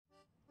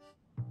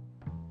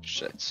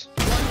Shit.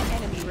 One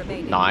enemy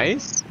remaining.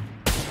 Nice.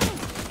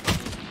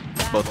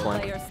 Both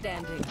flank. Player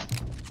standing.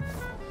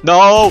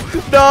 No!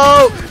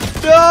 No!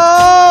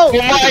 No! Oh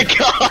my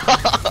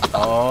god!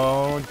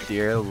 Oh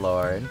dear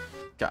lord.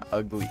 Got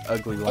ugly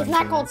ones. It's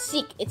not in called there.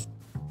 seek. It's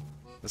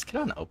Let's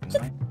get on open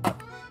mic.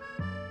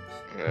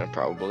 Yeah,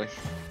 probably.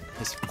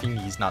 His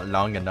finger's not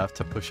long enough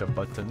to push a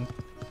button.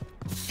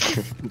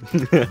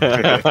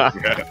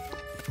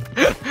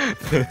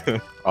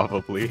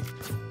 Probably.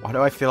 Why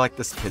do I feel like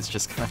this kid's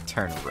just gonna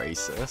turn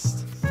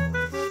racist?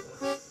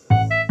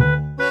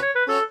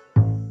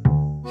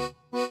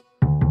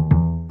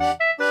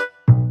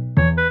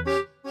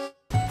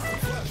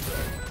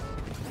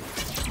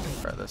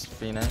 Bro, this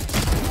Phoenix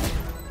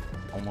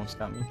almost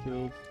got me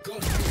killed.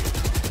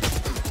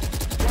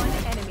 One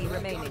enemy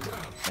remaining.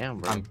 Damn,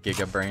 bro. I'm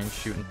Giga Brain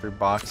shooting through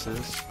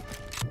boxes.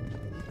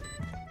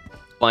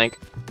 Flank.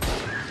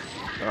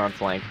 They're on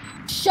flank.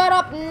 shut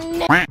up,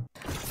 Nick.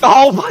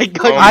 Oh my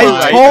god! Oh I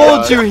my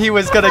told God. you he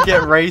was gonna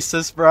get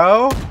racist,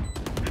 bro.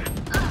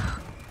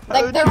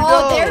 Like they're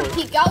all there.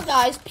 Peek out,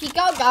 guys. Peek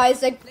out,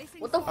 guys. Like,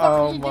 what the fuck are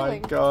Oh you my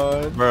doing?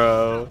 god.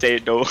 Bro. They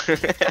no.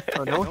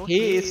 Oh, no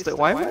hate.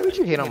 Why would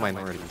you hate on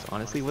minorities?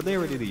 Honestly, what they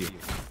already do to you?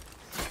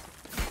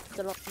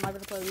 I'm not gonna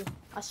tell you.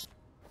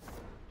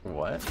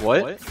 What?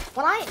 What?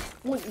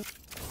 When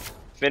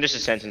Finish the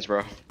sentence,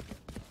 bro.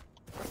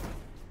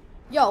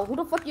 yo, who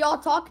the fuck y'all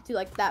talking to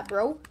like that,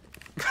 bro?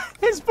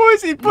 His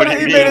voice, he What do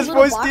you made mean? his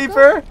voice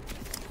deeper.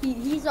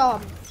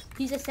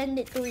 He's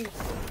Ascendant 3.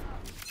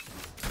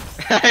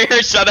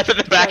 You're shut up in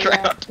the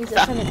background. He's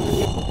Ascendant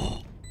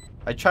 3.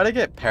 I try to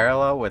get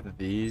parallel with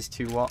these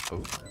two walls.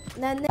 Oh.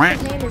 And then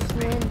his name is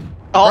Flynn.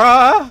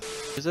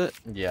 Bruh! Is it?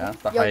 Yeah,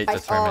 the Yo, height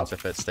guys, determines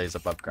if it stays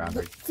above ground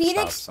or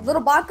Phoenix, stops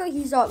little somewhere. Baka,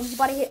 he's about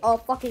to hit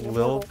fucking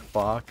Lil immortal.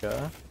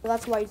 Baka. So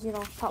that's why he's,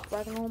 top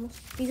dragon almost.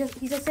 He's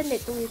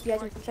Ascendant 3 if you guys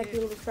can check the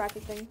little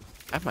tracking thing.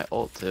 I have my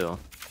ult too.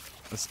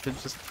 This kid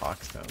just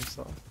talks to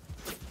himself.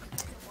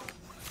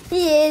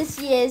 He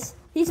is.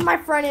 He's my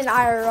friend in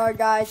IRL,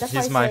 guys. That's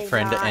He's why I my say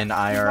friend nah. in He's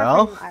my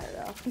IRL? friend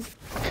in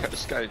IRL.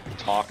 This guy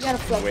talks You gotta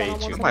flip way on him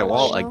too once My in a much.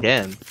 wall while.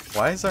 again.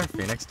 Why is our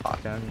Phoenix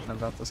talking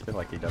about this kid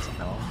like he doesn't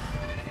know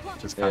him?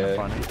 Just kind of Yeah.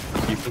 funny.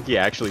 You think he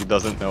actually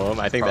doesn't know him?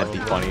 I think that'd be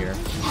Probably. funnier.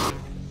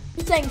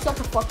 He's saying shut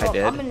the fuck I up.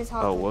 did? I'm in his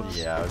house. Oh, right whoops.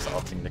 now. Yeah, I was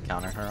ulting to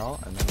counter her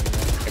ult, and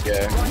then we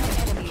Okay.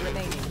 One enemy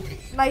remaining.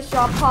 Nice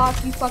shot,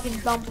 Posh, you fucking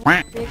dumb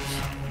bitch.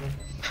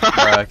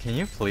 Bruh, can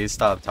you please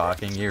stop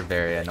talking? You're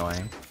very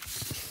annoying.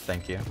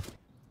 Thank you.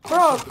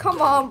 Bro,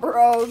 come on,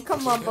 bro.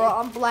 Come on, bro.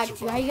 I'm black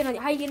too. How you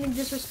gonna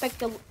disrespect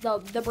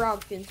the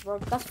brown skins, bro?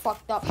 That's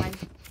fucked up, man.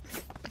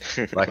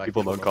 Black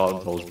people don't call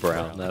themselves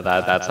brown.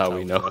 That's how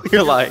we know.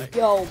 You're lying.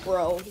 Yo,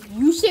 bro.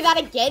 You say that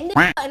again,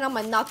 and I'm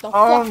gonna knock the Oh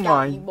fuck out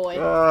my of you, boy.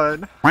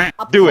 god.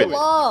 I'll Do it. pull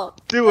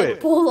up. Do it.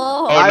 Pull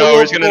up. Oh I no, will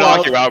he's gonna pull knock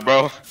up. you out,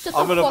 bro. Shut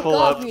I'm the gonna fuck pull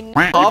up, up. you You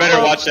Pop better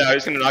up. watch out.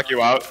 He's gonna knock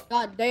you out.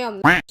 God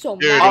damn. So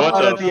Dude, mad. what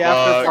Pop out the at the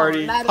after fuck?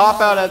 party. Mad Pop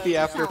out annoying. at the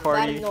after Mad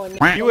party. annoying.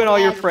 You and all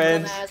your Dumbass,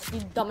 friends. You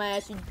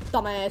dumbass, you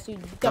dumbass, you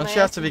dumbass. Don't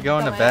you have to be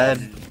going to dumbass.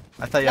 bed?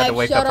 I thought you had to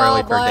wake up shut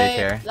early for boy.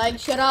 daycare. Like,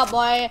 shut up,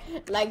 boy.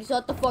 Like,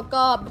 shut the fuck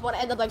up. You wanna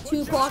end up like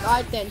Tupac?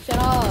 Alright then, shut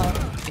up.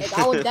 Like,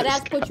 I would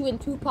deadass put you in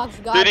Tupac's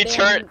goddamn Did he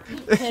turn?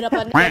 head up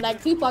and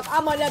like Tupac.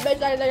 I'm on that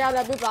bitch, like on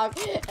that Tupac.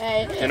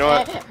 Hey, You know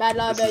what? hey, bad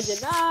love This bitch.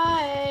 is-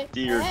 Hey,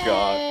 Dear hey,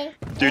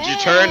 God. Dude, you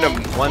turned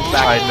him One back.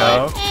 back. I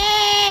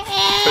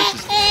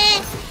know.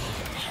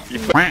 You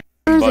f***ing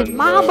Where's button,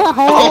 my bro.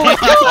 butthole?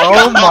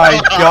 Oh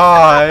my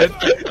god.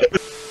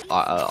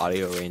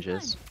 Audio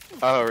ranges.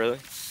 Oh really?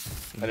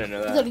 I didn't know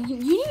Look, that.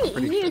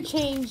 you need to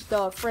change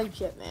the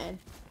friendship, man.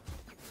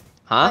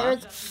 Huh?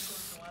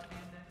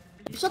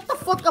 Shut the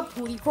fuck up,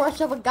 Pootie, before I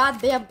shove a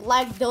goddamn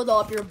black dildo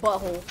up your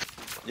butthole.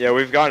 Yeah,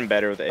 we've gotten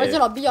better with Or age.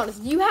 I'll be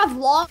honest, do you have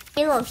long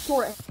hair or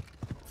short hair?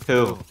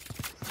 Who?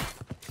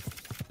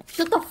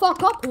 Shut the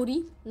fuck up,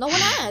 Pootie. No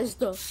one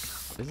asked.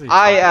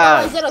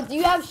 I Do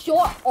you have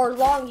short or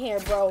long hair,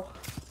 bro?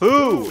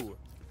 Who?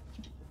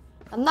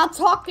 I'm not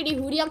talking to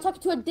you, Hootie. I'm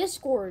talking to a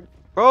Discord.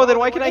 Bro, then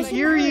why can I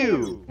hear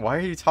you? Why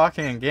are you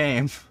talking in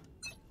game?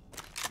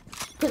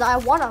 Cause I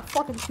want a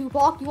fucking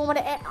Tupac. You want me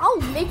to end? I'll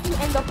make you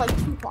end up like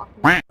Tupac.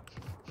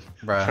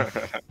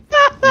 Bruh.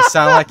 You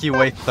sound like you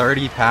weigh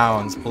 30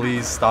 pounds.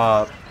 Please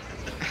stop.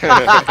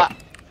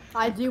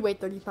 I do weigh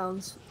 30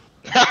 pounds.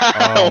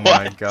 Oh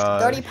my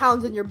god. 30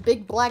 pounds in your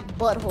big black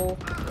butthole.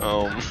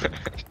 Oh my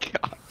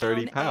god.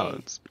 30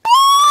 pounds.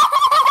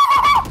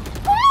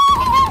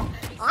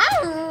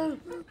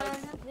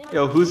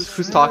 Yo,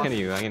 who's talking to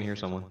you? I can hear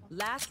someone.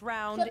 Last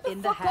round Shut the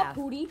in the fuck up, half.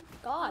 Hootie.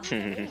 God.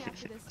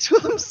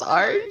 I'm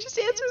sorry. Just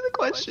answer the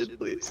question,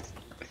 please.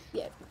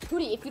 Yeah,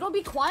 Hootie, if you don't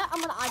be quiet, I'm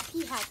gonna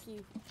IP hack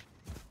you.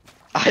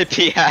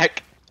 IP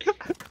hack.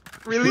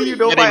 Really? You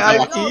know Getting my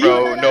blocked, IP?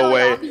 bro. No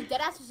way.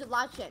 Deadass is a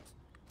live chat.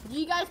 Do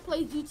you guys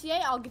play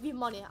GTA? I'll give you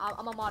money.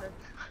 I'm a modder.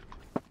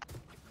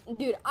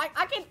 Dude, I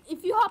can.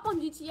 If you hop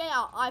on GTA,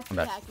 I'll IP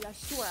Bet. hack you. I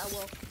swear I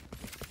will.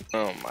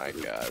 Oh my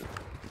god.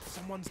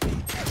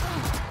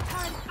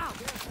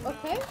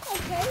 Okay,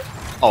 okay.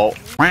 Oh.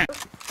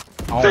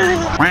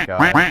 Oh my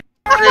god.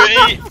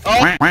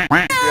 Oh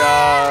my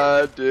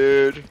god,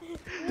 dude.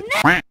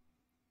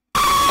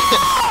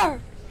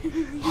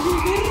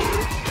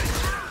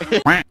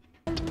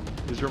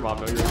 Does your mom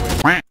know you're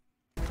awake?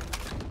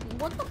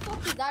 What the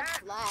fuck is that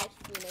flash,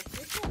 Phoenix?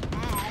 You're so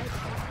ass.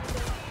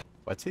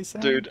 What's he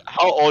saying? Dude,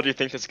 how old do you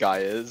think this guy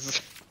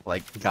is?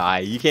 Like, guy.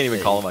 You can't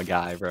even call him a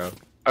guy, bro.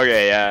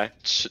 Okay, yeah.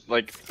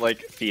 Like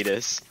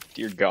fetus.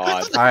 Dear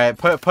God. Alright,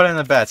 put in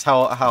the bets.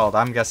 How old?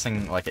 I'm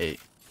guessing like 8.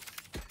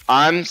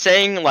 I'm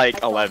saying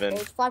like 11.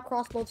 5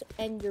 crossbows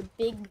and your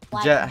big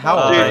black. Jet, how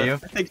old Dude. are you? I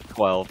think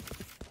 12.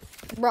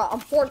 Bro, I'm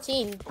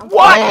 14. I'm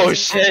What? 14. Oh, I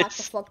shit. knocked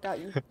the fuck out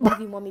you.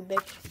 You mommy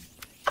bitch.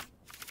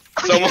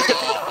 Someone.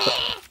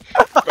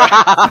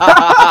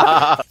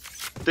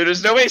 Dude,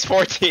 there's no way he's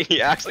 14.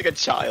 He acts like a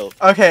child.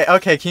 Okay,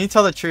 can you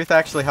tell the truth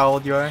actually how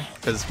old you are?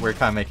 Because we're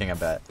kind of making a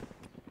bet.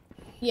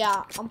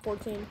 Yeah, I'm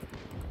 14.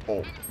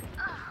 Oh.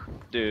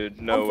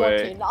 Dude, no I'm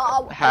way.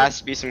 14. Has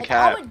to be some I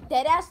cat. would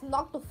deadass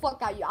knock the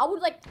fuck out you. I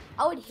would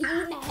hit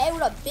you in the head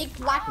with a big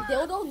black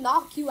dildo,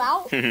 knock you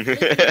out, make you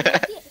lick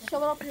it,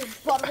 shove it up your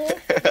butthole,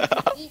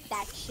 and you eat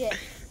that shit.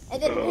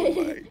 And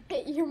then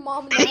hit your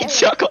mom in the He head with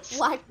chuckles. a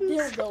black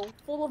dildo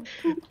full of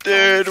poop.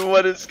 Dude,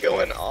 what is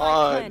going Spike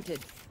on? planted.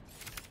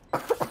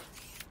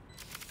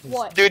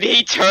 What? Dude,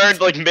 he turned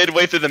like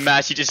midway through the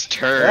match. He just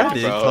turned, Yeah,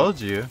 dude, bro. told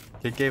you.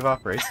 Kid gave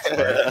off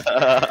racist.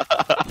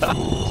 I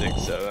think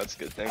so. That's a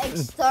good thing.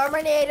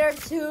 Exterminator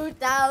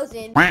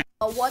 2000.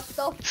 Oh, what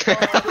the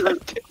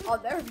fuck? Oh,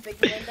 there's Big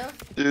Linda.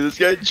 Dude, this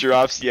guy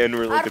drops the N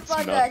word like I'd it's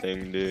fuck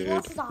nothing, He dude.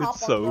 wants us to hop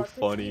It's on so Dark 'cause,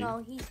 funny. You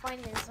know, he's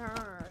finding his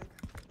turn.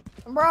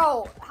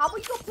 Bro, how about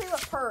you go play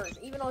with Purge,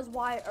 even though his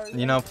Y or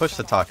You know, push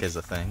to talk is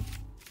a thing.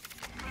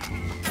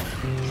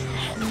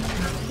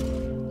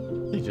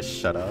 You just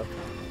shut up.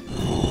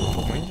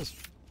 Can we just...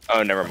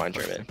 Oh, never mind,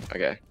 Jordan.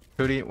 Okay.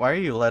 Hootie, why are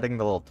you letting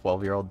the little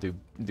 12-year-old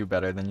do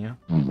better than you?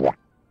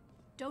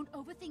 Don't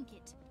overthink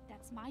it.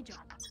 That's my job.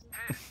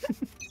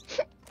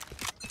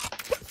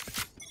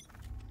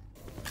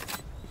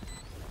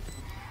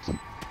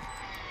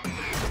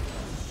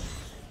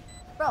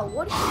 Bro,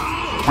 what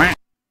are you doing?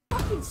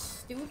 Fucking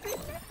stupid?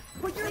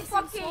 Put your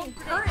fucking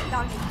current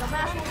down, you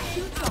dumbass. Don't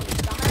shoot something,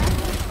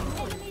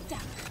 dumbass. Enemy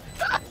down.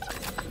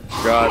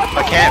 God,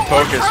 I can't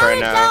focus right Turn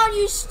it now. down,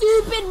 you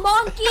stupid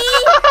monkey!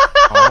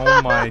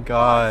 Oh my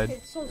god.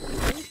 It's so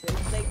stupid. It's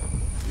like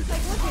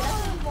look at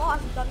that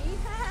boss, dummy.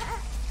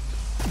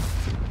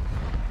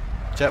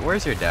 Jet,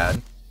 where's your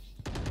dad?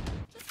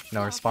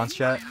 No response,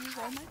 Jet?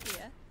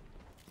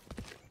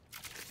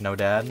 No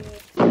dad?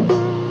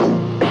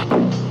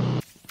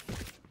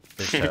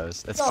 This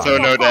shows. It's So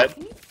fine. no dad.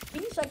 Can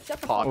you shut the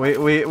fuck up?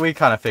 We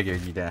kind of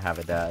figured you didn't have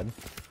a dad.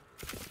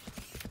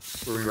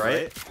 Were we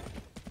right?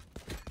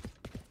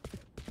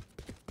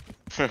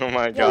 Oh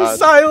my You're god.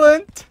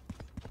 silent!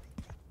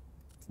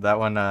 That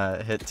one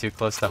hit too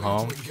close to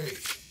home.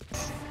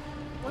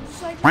 What'd you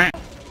say?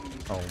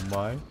 Oh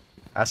my.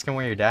 Ask him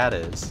where your dad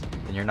is,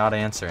 and you're not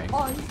answering.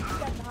 Oh, he's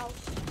at the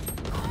house.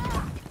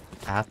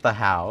 At the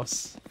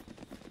house.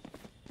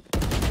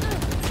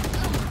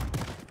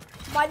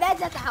 My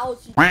dad's at the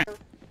house. You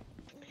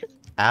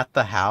At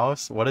the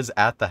house? What is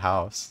at the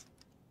house?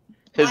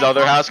 His My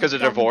other house house because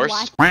of is dumb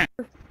divorce.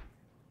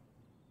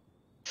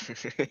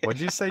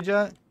 What'd you say,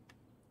 Jet?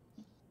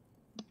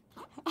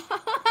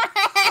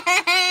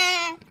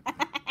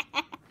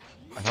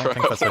 I don't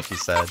think that's what she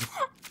said.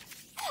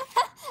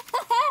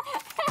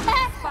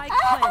 Spike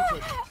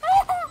planted.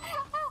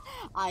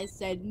 I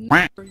said, you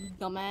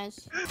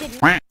dumbass.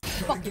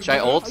 Fucking Should I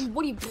ult?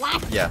 What are you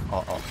black? Yeah,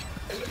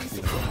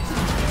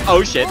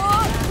 Oh shit.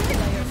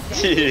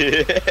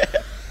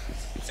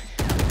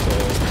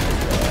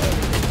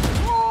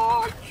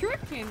 Oh,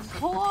 chicken,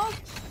 pork.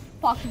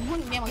 Fucking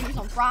wouldn't be able to do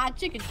some fried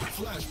chicken.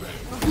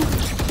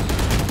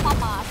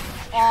 Papa.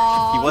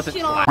 Oh, He wasn't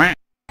shit on flat.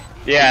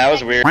 Yeah, that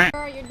was weird.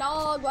 your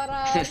dog, but Oh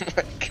my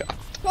god.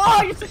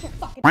 oh, you're such a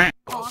fucking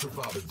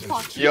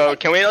fuck. Yo,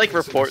 can we like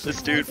report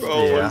this dude,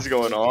 bro? Yeah. What is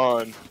going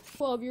on?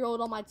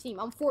 12-year-old on my team.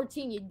 I'm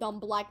 14, you dumb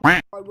black.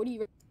 What do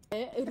you?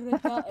 Dude,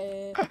 why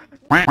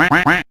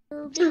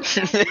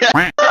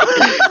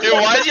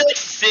does he like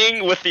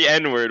sing with the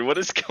N word? What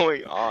is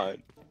going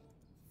on?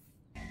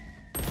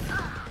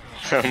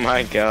 Oh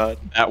my god.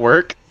 At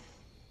work?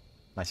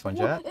 Nice one,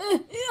 Jet.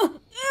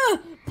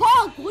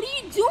 Punk, what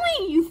are you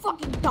doing, you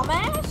fucking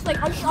dumbass?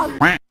 Like, are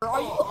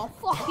you a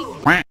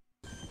fucking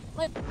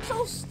like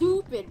so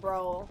stupid,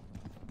 bro?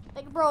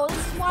 Like, bro, this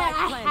is why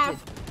I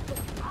have.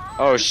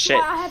 Oh This is shit.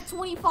 why I have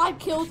 25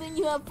 kills and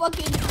you have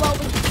fucking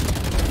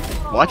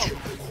 12. What?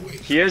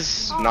 He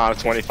is not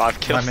 25 My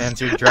kills. man,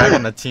 you're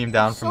dragging the team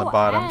down from the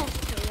bottom.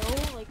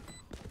 Like,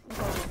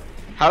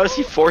 How is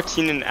he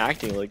 14 and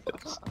acting like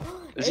this?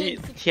 Is he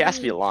has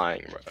to be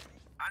lying, bro.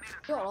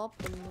 shut up.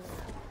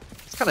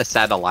 It's kind of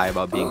sad to lie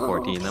about being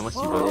 14. That must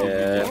be really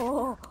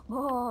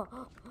Yeah.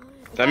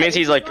 That means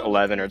he's like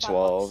 11 or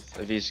 12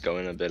 if he's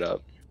going a bit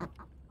up.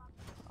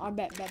 I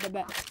bet. Guys,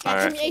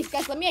 Alright. let me ace.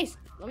 Guys, let me ace.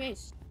 Oh my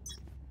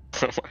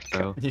god.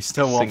 bro. You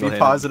still won't be Single-handed.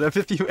 positive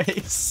if you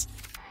ace.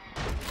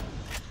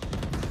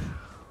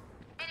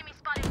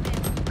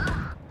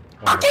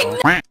 Wonderful.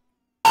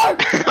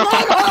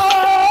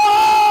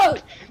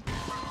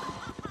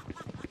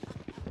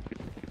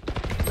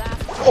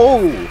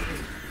 Oh!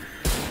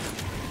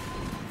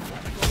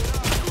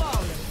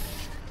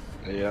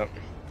 Yep.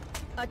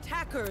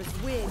 Attackers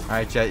win.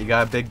 Alright, Jet, you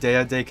got a big day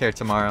at daycare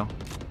tomorrow.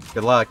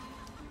 Good luck.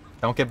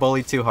 Don't get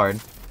bullied too hard.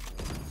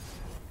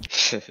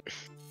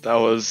 That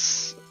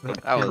was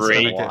That was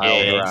great a wild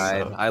game.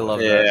 ride. I love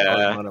that. That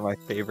Yeah. was one of my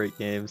favorite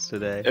games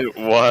today. It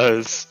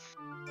was.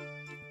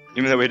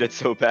 Even though we did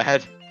so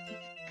bad.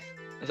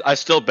 I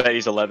still bet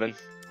he's 11.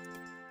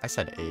 I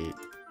said 8.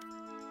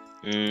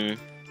 I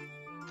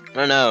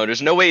don't know.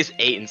 There's no way he's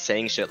 8 and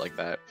saying shit like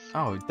that.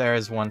 Oh,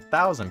 there's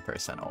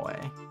 1000% away.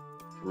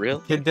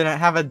 Really? Kid didn't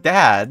have a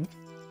dad.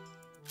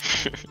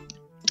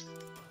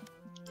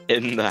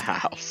 In the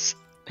house.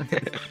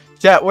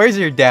 Jet, where's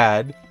your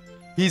dad?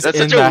 He's That's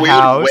in such the a weird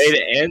house. way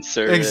to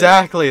answer it.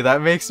 Exactly.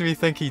 That makes me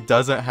think he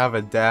doesn't have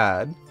a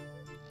dad.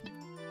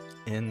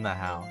 In the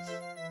house.